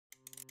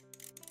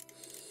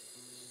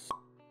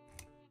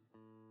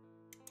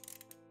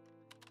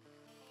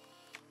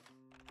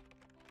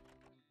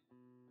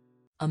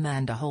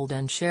Amanda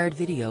Holden shared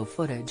video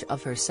footage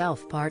of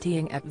herself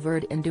partying at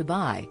Verde in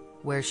Dubai,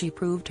 where she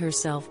proved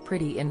herself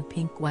pretty in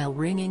pink while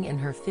ringing in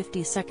her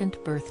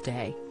 52nd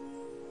birthday.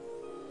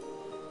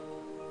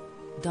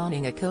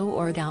 Donning a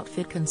co-ord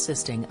outfit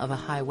consisting of a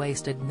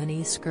high-waisted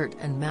mini-skirt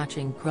and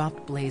matching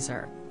cropped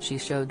blazer, she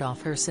showed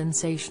off her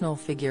sensational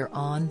figure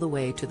on the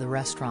way to the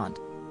restaurant.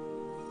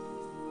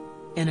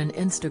 In an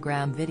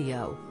Instagram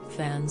video,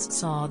 fans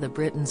saw the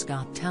Britain's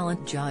Got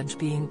Talent judge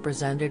being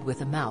presented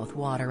with a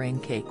mouth-watering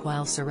cake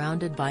while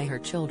surrounded by her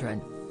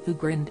children, who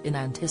grinned in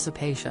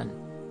anticipation.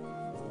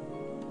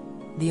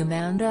 The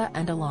Amanda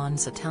and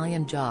Alon's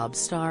Italian Job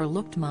star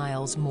looked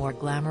miles more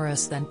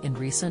glamorous than in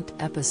recent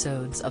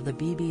episodes of the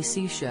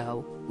BBC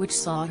show, which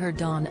saw her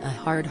don a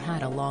hard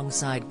hat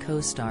alongside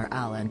co-star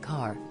Alan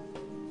Carr.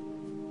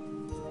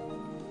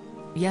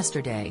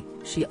 Yesterday,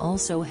 she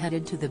also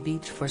headed to the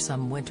beach for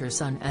some winter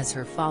sun as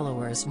her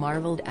followers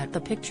marveled at the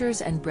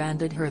pictures and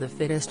branded her the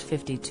fittest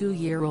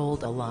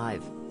 52-year-old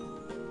alive.